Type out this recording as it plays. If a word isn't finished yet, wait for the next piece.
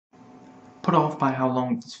put off by how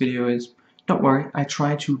long this video is. Don't worry, I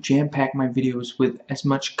try to jam-pack my videos with as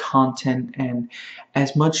much content and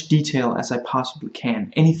as much detail as I possibly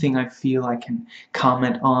can. Anything I feel I can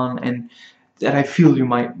comment on and that I feel you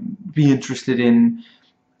might be interested in,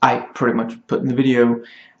 I pretty much put in the video.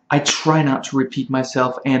 I try not to repeat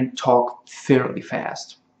myself and talk fairly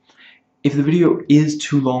fast. If the video is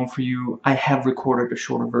too long for you, I have recorded a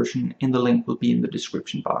shorter version and the link will be in the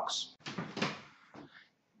description box.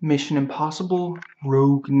 Mission Impossible,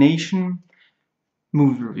 Rogue Nation,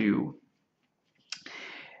 movie review.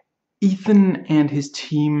 Ethan and his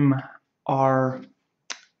team are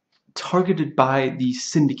targeted by the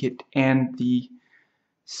Syndicate, and the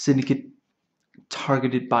Syndicate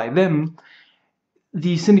targeted by them.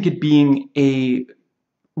 The Syndicate being a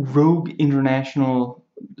rogue international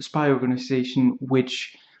spy organization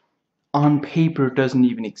which on paper doesn't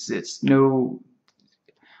even exist. No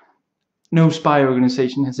spy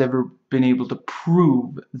organization has ever been able to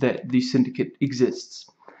prove that the Syndicate exists.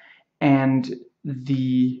 And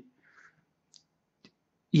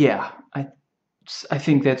I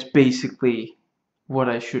think that's basically what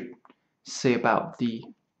I should say about the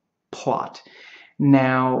plot.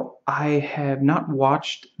 Now, I have not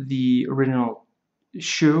watched the original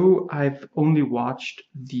show. I've only watched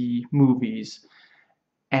the movies,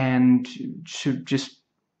 and should just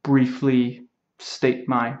briefly state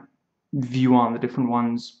my view on the different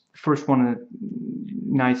ones. First one, a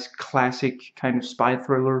nice classic kind of spy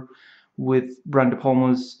thriller with Brian De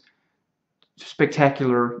Palma's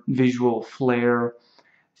spectacular visual flair.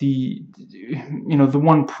 The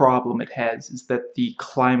one problem it has is that the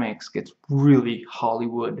climax gets really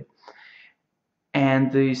Hollywood,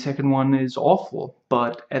 and the second one is awful,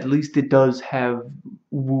 but at least it does have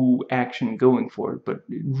woo action going for it. But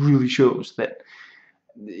it really shows that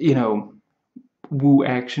woo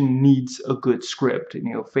action needs a good script.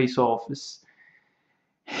 Face Off is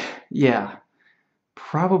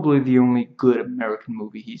probably the only good American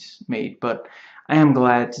movie he's made, but I am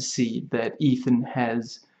glad to see that Ethan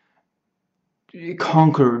has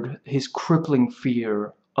conquered his crippling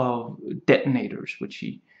fear of detonators, which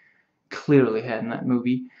he clearly had in that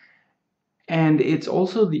movie. And it's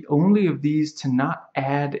also the only of these to not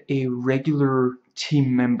add a regular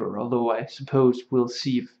team member, although I suppose we'll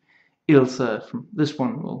see if Ilsa from this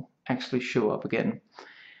one will actually show up again.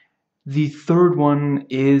 The third one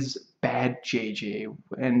is Bad JJ,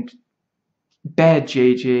 and Bad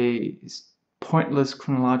JJ is pointless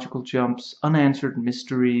chronological jumps, unanswered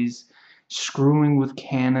mysteries, screwing with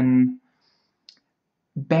canon.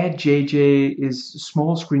 Bad JJ is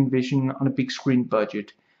small screen vision on a big screen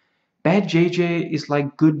budget. Bad JJ is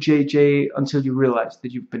like good JJ until you realize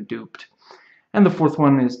that you've been duped. And the fourth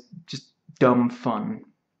one is just dumb fun.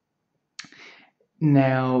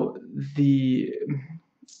 Now,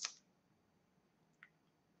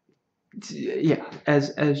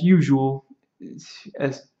 as usual,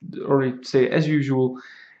 as usual,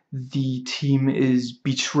 the team is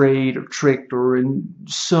betrayed or tricked or in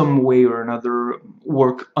some way or another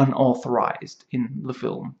work unauthorized in the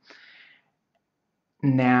film.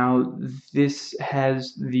 Now, this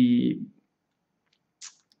has the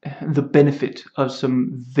benefit of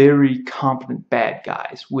some very competent bad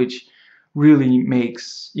guys, which really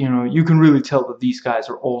makes, you can really tell that these guys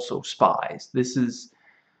are also spies. This is,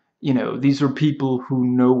 these are people who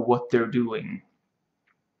know what they're doing.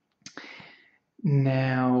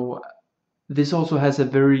 Now, this also has a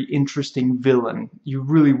very interesting villain. You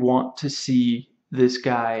really want to see this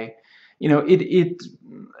guy. He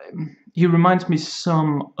reminds me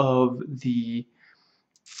some of the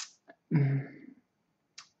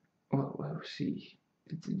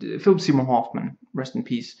Philip Seymour Hoffman, rest in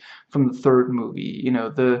peace, from the third movie.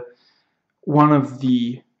 One of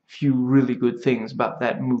the few really good things about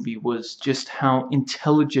that movie was just how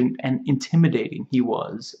intelligent and intimidating he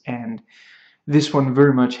was, and this one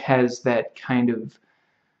very much has that kind of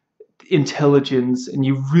intelligence, and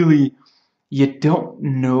you don't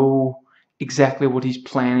know exactly what he's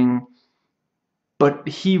planning, but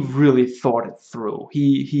he really thought it through.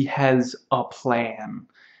 He has a plan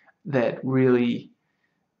that really,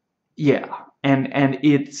 and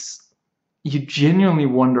it's, you genuinely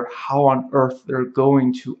wonder how on earth they're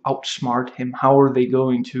going to outsmart him. How are they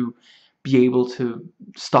going to be able to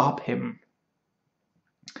stop him?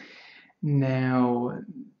 Now,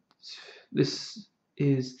 this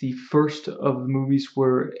is the first of the movies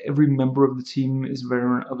where every member of the team is a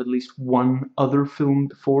veteran of at least one other film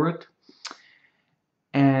before it.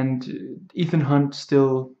 And Ethan Hunt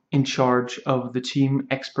still in charge of the team,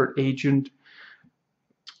 expert agent.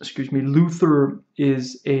 Luther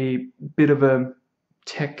is a bit of a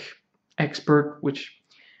tech expert, which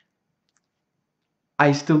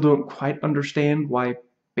I still don't quite understand why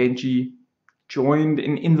Benji joined.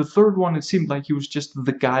 In the third one, it seemed like he was just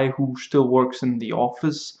the guy who still works in the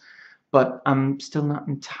office, but I'm still not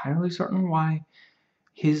entirely certain why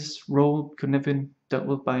his role couldn't have been dealt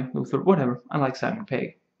with by Luther. Whatever. I like Simon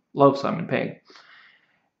Pegg. Love Simon Pegg.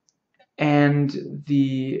 And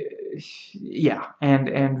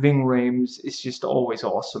and Ving Rhames is just always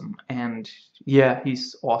awesome. And yeah,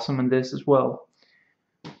 he's awesome in this as well.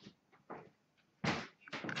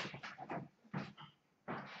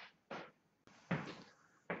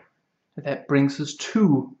 That brings us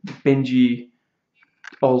to Benji,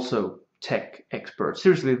 also tech expert.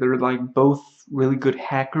 Seriously, they're like both really good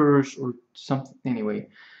hackers or something. Anyway,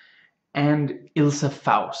 and Ilsa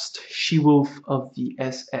Faust, She-Wolf of the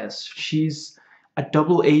SS. She's a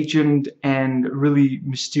double agent and really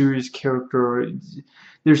mysterious character.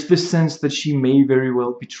 There's this sense that she may very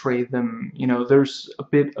well betray them. You know, there's a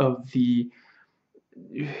bit of the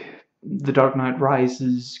Dark Knight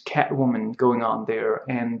Rises Catwoman going on there,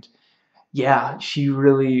 and yeah, she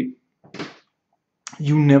really,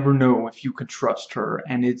 you never know if you could trust her,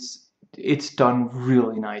 and it's done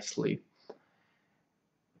really nicely.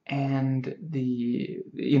 And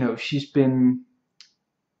she's been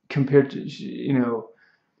compared to,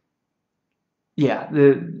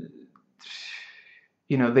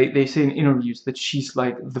 they say in interviews that she's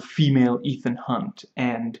like the female Ethan Hunt,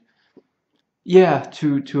 and yeah,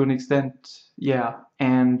 to an extent, yeah,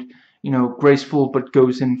 and graceful but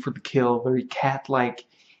goes in for the kill, very cat-like,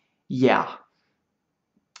 yeah.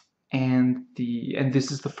 And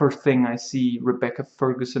this is the first thing I see Rebecca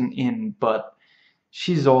Ferguson in, but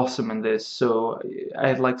she's awesome in this, so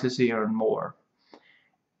I'd like to see her in more.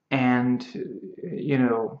 And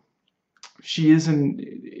she isn't,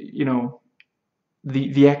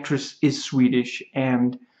 the actress is Swedish,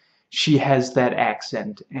 and she has that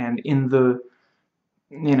accent, and in the,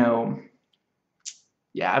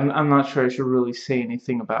 yeah, I'm not sure I should really say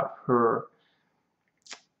anything about her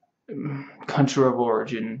country of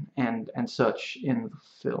origin and such in the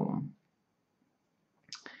film.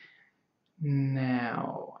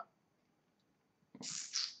 Now,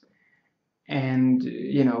 and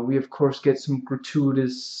we of course get some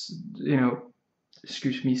gratuitous,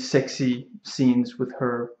 sexy scenes with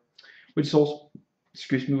her, which is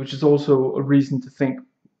also a reason to think,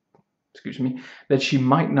 that she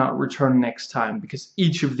might not return next time, because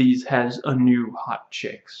each of these has a new hot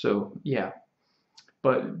chick. So yeah,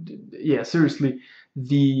 but yeah, seriously,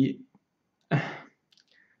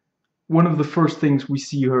 one of the first things we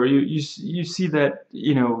see her, you see that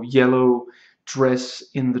yellow dress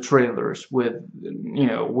in the trailers with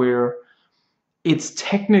where it's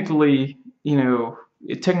technically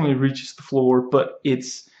it technically reaches the floor, but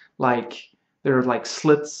it's like there are like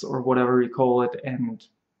slits or whatever you call it, and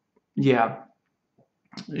yeah,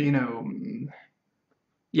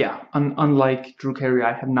 unlike Drew Carey,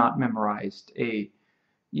 I have not memorized a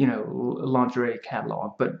lingerie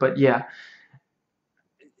catalog, but yeah,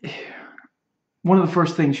 one of the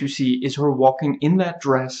first things you see is her walking in that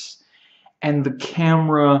dress, and the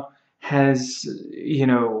camera has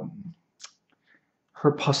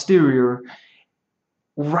her posterior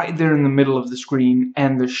right there in the middle of the screen,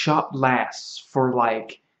 and the shot lasts for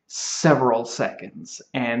like several seconds,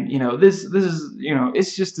 and this is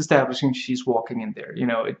it's just establishing she's walking in there.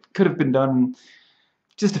 It could have been done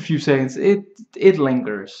just a few seconds. It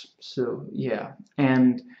lingers. So yeah,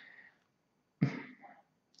 and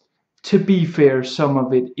to be fair, some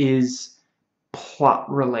of it is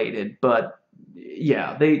plot related, but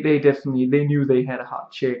yeah, they definitely, they knew they had a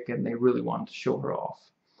hot chick and they really wanted to show her off.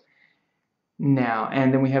 Now,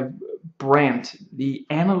 and then we have Brandt, the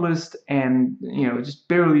analyst, and just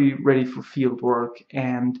barely ready for field work,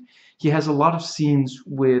 and he has a lot of scenes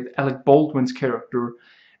with Alec Baldwin's character,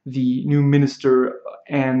 the new minister,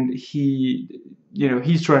 and he's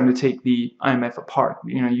trying to take the IMF apart.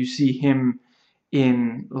 You see him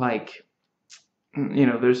in like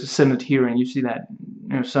there's a Senate hearing, you see that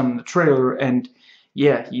some in the trailer, and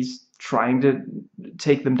yeah, he's trying to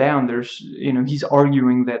take them down. There's he's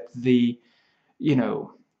arguing that they're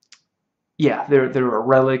a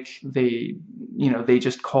relic. They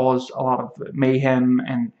just cause a lot of mayhem,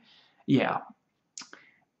 and yeah,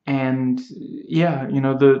 and yeah,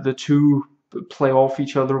 the two play off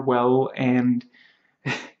each other well, and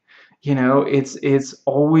it's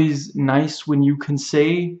always nice when you can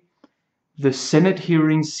say the Senate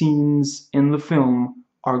hearing scenes in the film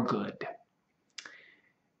are good.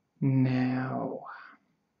 Now,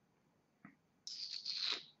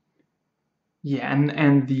 yeah,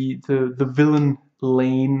 and the villain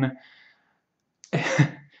Lane,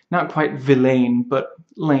 not quite villain, but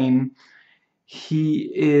Lane, he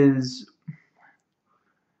is,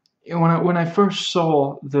 when I first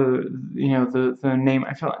saw the name,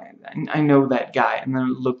 I felt I know that guy, and then I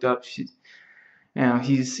looked up. He's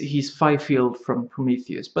Fifield from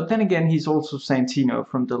Prometheus, but then again, he's also Santino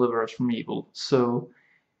from Deliver Us from Evil. So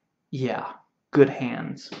yeah, good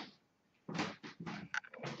hands.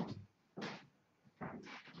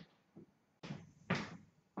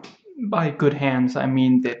 By good hands, I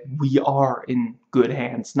mean that we are in good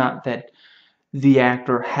hands, not that the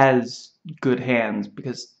actor has good hands,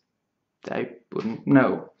 because I wouldn't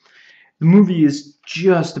know. The movie is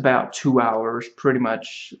just about 2 hours, pretty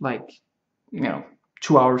much, like,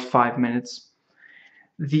 2 hours 5 minutes.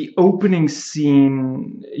 The opening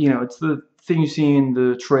scene, it's the thing you see in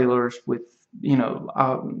the trailers with,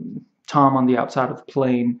 Tom on the outside of the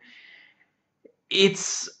plane.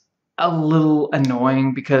 It's a little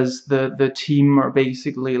annoying because the team are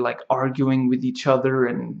basically like arguing with each other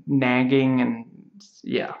and nagging, and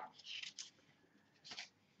yeah.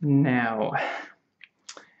 Now,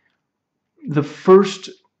 the first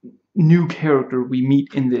new character we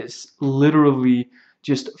meet in this literally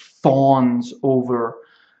just fawns over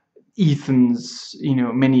Ethan's,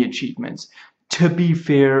 many achievements. To be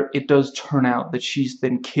fair, it does turn out that she's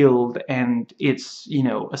then killed, and it's,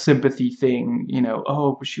 a sympathy thing,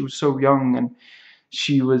 oh, but she was so young, and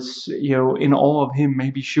she was, in awe of him.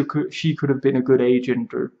 Maybe she could have been a good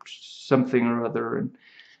agent or something or other. And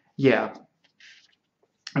yeah,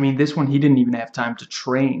 I mean, this one he didn't even have time to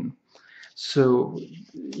train. So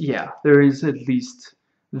yeah, there is at least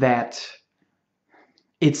that.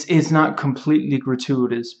 It's not completely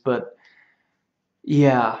gratuitous, but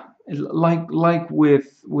yeah, like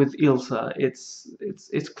with Ilsa,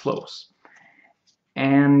 it's close.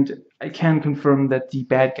 And I can confirm that the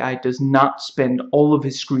bad guy does not spend all of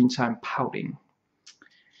his screen time pouting.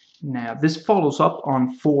 Now, this follows up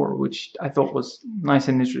on 4, which I thought was nice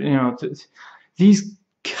and interesting. These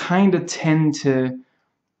kind of tend to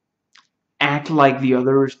act like the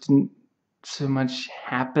others didn't so much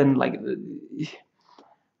happen. Like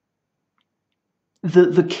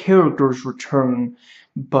the characters return,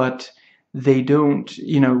 but they don't,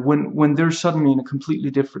 when they're suddenly in a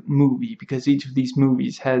completely different movie, because each of these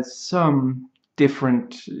movies has some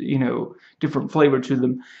different, different flavor to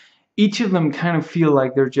them. Each of them kind of feel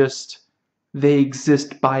like they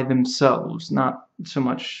exist by themselves, not so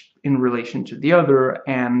much in relation to the other.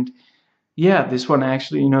 And yeah, this one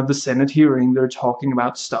actually, the Senate hearing, they're talking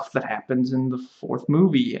about stuff that happens in the 4th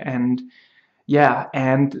movie. And yeah,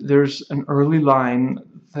 and there's an early line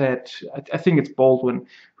that I think it's Baldwin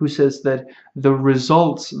who says that the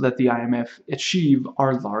results that the IMF achieve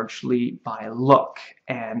are largely by luck.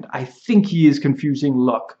 And I think he is confusing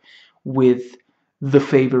luck with the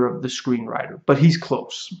favor of the screenwriter, but he's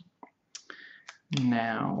close.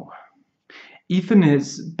 Now, Ethan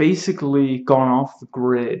has basically gone off the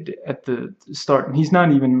grid at the start, and he's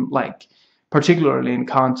not even like particularly in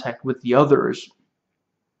contact with the others.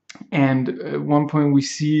 And at one point we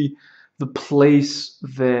see the place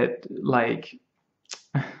that like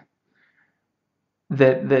a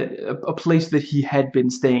place that he had been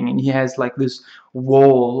staying in. He has like this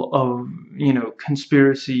wall of,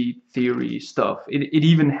 conspiracy theory stuff. It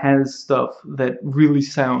even has stuff that really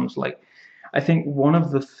sounds like, I think one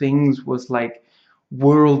of the things was like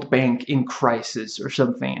World Bank in crisis or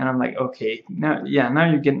something, and I'm like, okay, now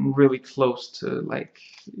you're getting really close to like,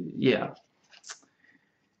 yeah.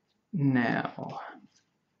 Now,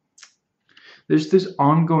 there's this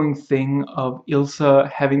ongoing thing of Ilsa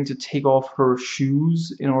having to take off her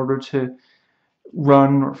shoes in order to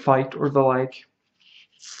run or fight or the like.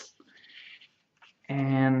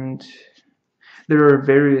 And there are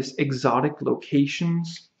various exotic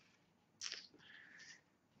locations.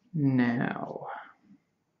 Now,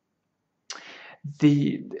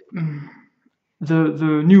 the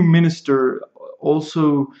new minister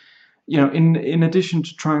also, in addition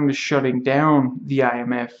to trying to shutting down the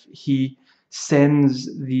IMF, he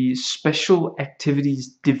sends the Special Activities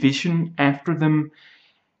Division after them.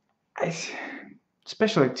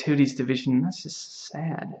 Special Activities Division, that's just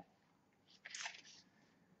sad.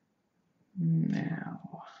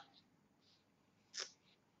 Now,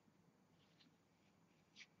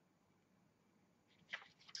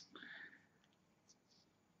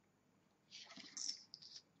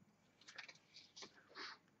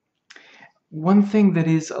 one thing that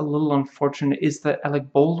is a little unfortunate is that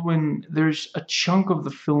Alec Baldwin, there's a chunk of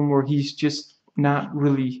the film where he's just not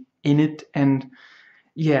really in it, and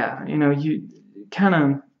yeah, you kind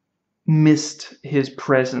of missed his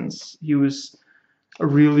presence. He was a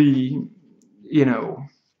really,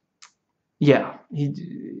 yeah,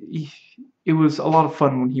 it was a lot of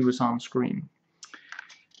fun when he was on screen.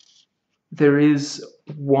 there is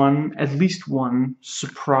at least one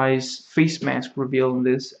surprise face mask reveal in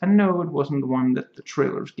this, and no, it wasn't the one that the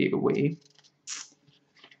trailers gave away.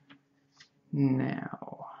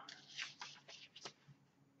 Now,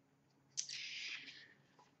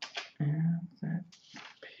 and that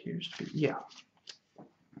appears to be, yeah.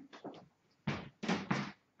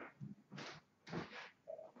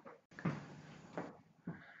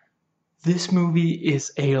 This movie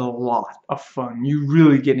is a lot of fun. You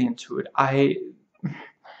really get into it.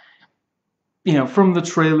 From the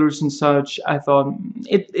trailers and such, I thought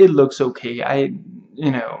it looks okay. I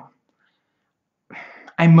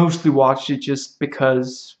mostly watched it just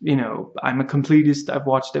because, I'm a completist. I've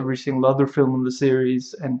watched every single other film in the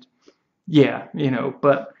series, and yeah,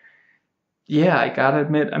 but yeah, I gotta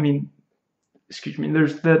admit, I mean, excuse me,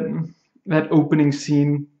 there's that opening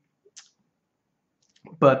scene,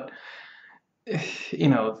 but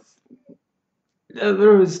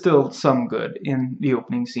there is still some good in the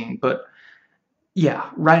opening scene, but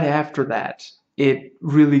yeah, right after that, it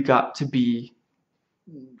really got to be,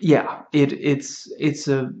 yeah, it's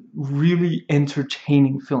a really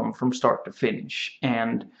entertaining film from start to finish,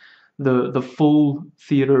 and the full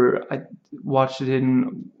theater, I watched it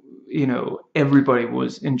in, everybody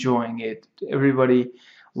was enjoying it. Everybody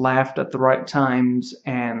laughed at the right times,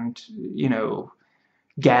 and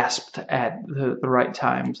gasped at the right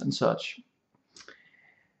times and such.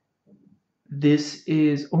 This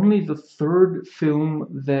is only the third film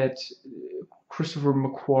that Christopher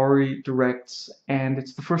McQuarrie directs, and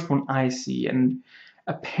it's the first one I see. And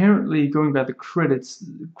apparently, going by the critics,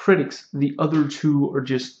 the other two are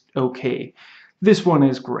just okay. This one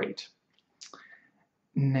is great.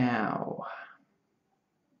 Now,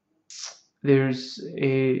 there's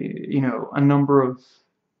a number of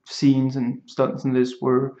scenes and stunts in this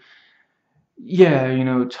where, yeah,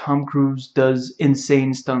 Tom Cruise does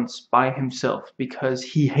insane stunts by himself because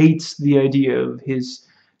he hates the idea of his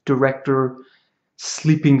director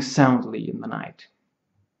sleeping soundly in the night.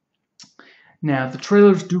 Now, the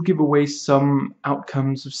trailers do give away some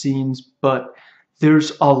outcomes of scenes, but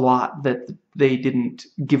there's a lot that they didn't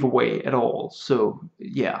give away at all. So,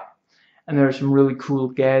 yeah. And there are some really cool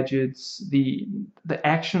gadgets. The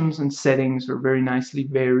actions and settings are very nicely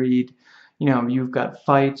varied. You've got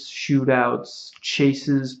fights, shootouts,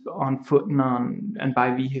 chases on foot and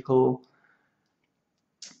by vehicle,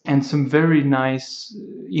 and some very nice,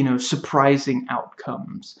 surprising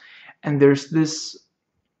outcomes. And there's this,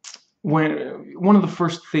 one of the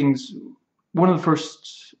first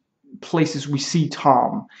places we see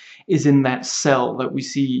Tom is in that cell that we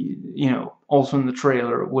see, also in the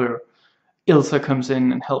trailer, where Ilsa comes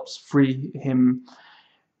in and helps free him.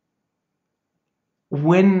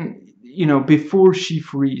 When, before she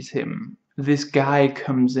frees him, this guy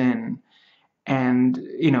comes in, and,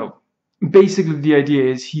 basically the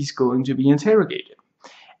idea is he's going to be interrogated.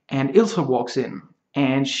 And Ilsa walks in,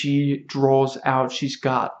 and she draws out, she's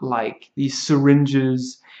got like these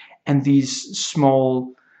syringes and these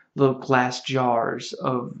small little glass jars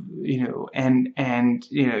of, and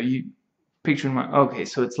you picture in my, okay,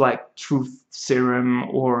 so it's like truth serum,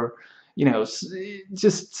 or,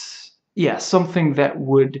 just, yeah, something that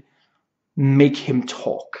would make him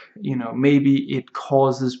talk. Maybe it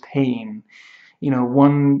causes pain.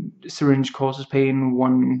 One syringe causes pain,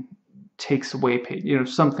 one takes away pain,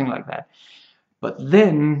 something like that. But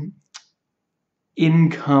then in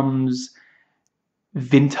comes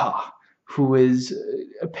Vinta, who is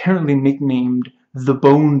apparently nicknamed the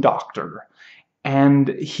Bone Doctor. And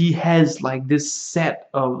he has like this set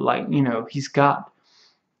of, like, he's got,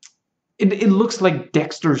 it looks like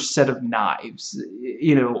Dexter's set of knives,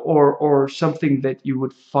 or something that you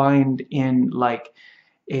would find in like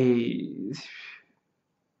a,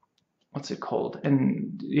 what's it called?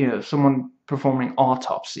 And, someone performing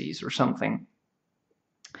autopsies or something.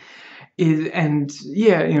 And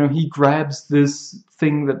yeah, he grabs this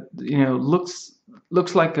thing that,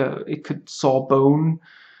 looks like it could saw bone,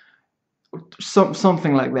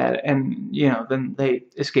 something like that, and then they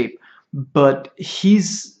escape. But he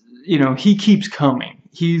keeps coming.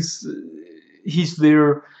 He's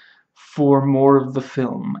there for more of the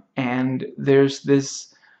film, and there's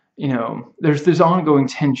this ongoing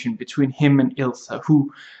tension between him and Ilsa,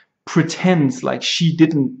 who pretends like she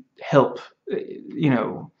didn't help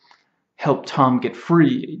Tom get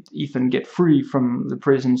free, Ethan get free from the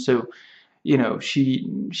prison. So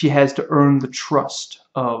she has to earn the trust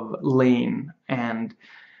of Lane. And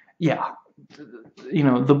yeah,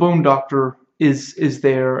 the Bone Doctor is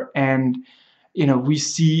there, and we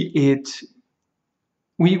see it,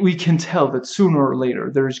 we can tell that sooner or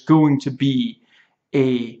later there's going to be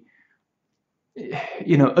a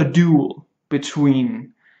you know, a duel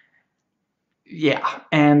between, yeah,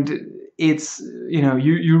 and it's, you know,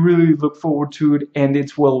 you really look forward to it, and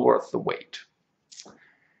it's well worth the wait.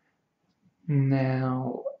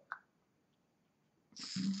 Now,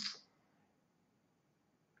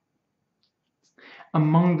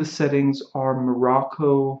 among the settings are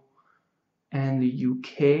Morocco and the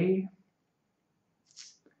UK.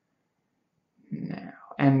 Now,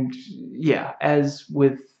 and yeah, as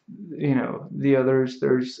with, you know, the others,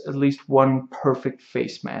 there's at least one perfect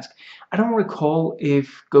face mask. I don't recall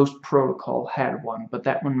if Ghost Protocol had one, but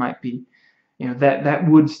that one might be, you know, that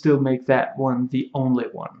would still make that one the only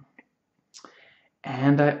one.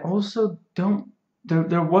 And I also don't,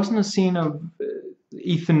 there wasn't a scene of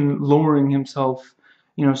Ethan lowering himself,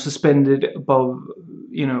 you know, suspended above,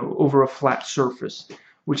 you know, over a flat surface,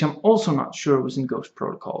 which I'm also not sure was in Ghost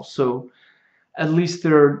Protocol. So at least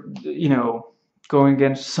they're, you know, going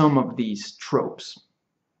against some of these tropes.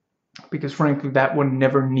 Because frankly, that one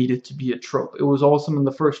never needed to be a trope. It was awesome in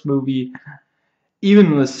the first movie. Even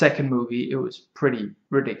in the second movie, it was pretty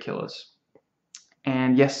ridiculous.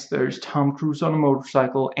 And yes, there's Tom Cruise on a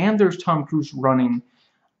motorcycle, and there's Tom Cruise running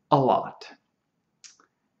a lot.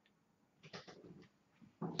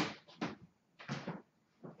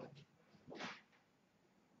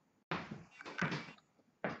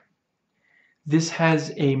 This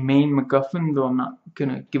has a main MacGuffin, though I'm not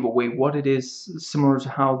gonna give away what it is, similar to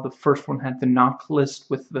how the first one had the knock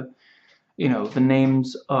list with the, you know, the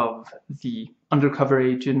names of the undercover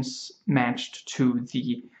agents matched to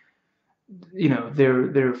the, you know,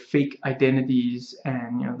 their fake identities,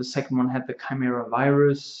 and, you know, the second one had the Chimera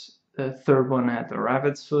virus, the third one had the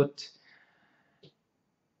rabbit's foot.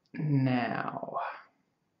 Now,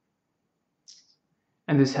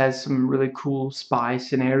 and this has some really cool spy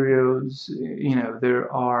scenarios. You know,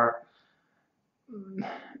 there are,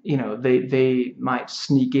 you know, they might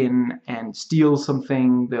sneak in and steal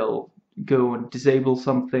something, they'll go and disable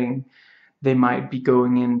something, they might be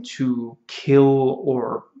going in to kill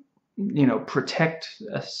or, you know, protect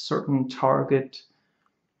a certain target.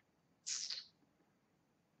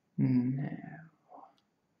 And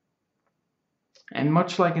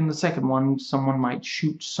much like in the second one, someone might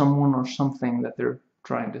shoot someone or something that they're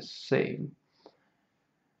trying to save.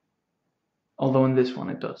 Although in this one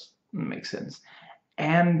it does make sense.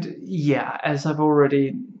 And yeah, as I've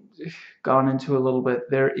already gone into a little bit,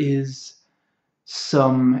 there is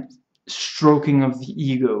some stroking of the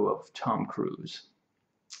ego of Tom Cruise.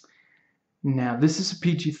 Now, this is a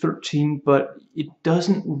PG-13, but it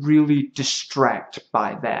doesn't really distract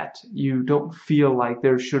by that. You don't feel like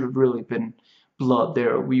there should have really been blood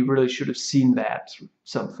there. We really should have seen that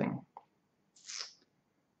something.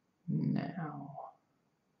 Now,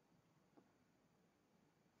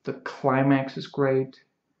 the climax is great.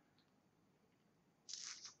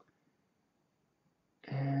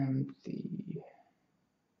 And it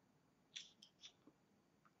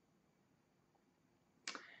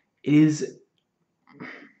is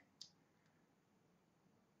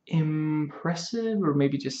impressive, or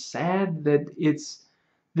maybe just sad, that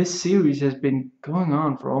this series has been going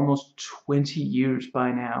on for almost 20 years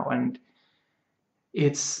by now, and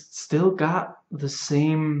it's still got the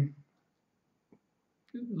same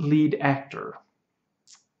lead actor.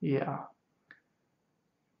 Yeah.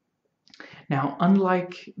 Now,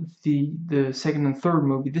 unlike the second and third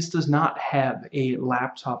movie, this does not have a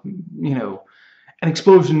laptop, you know, an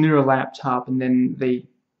explosion near a laptop, and then they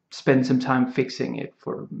spend some time fixing it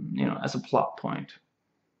for, you know, as a plot point.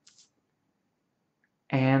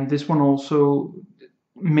 And this one also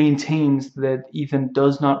maintains that Ethan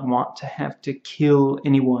does not want to have to kill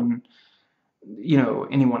anyone, you know,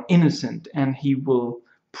 anyone innocent, and he will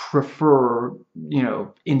prefer, you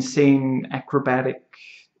know, insane acrobatic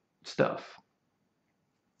stuff.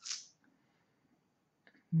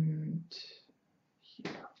 And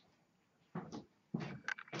yeah.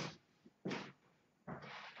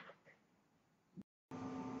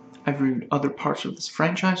 I've reviewed other parts of this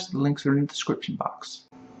franchise. The links are in the description box.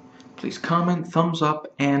 Please comment, thumbs up,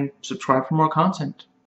 and subscribe for more content.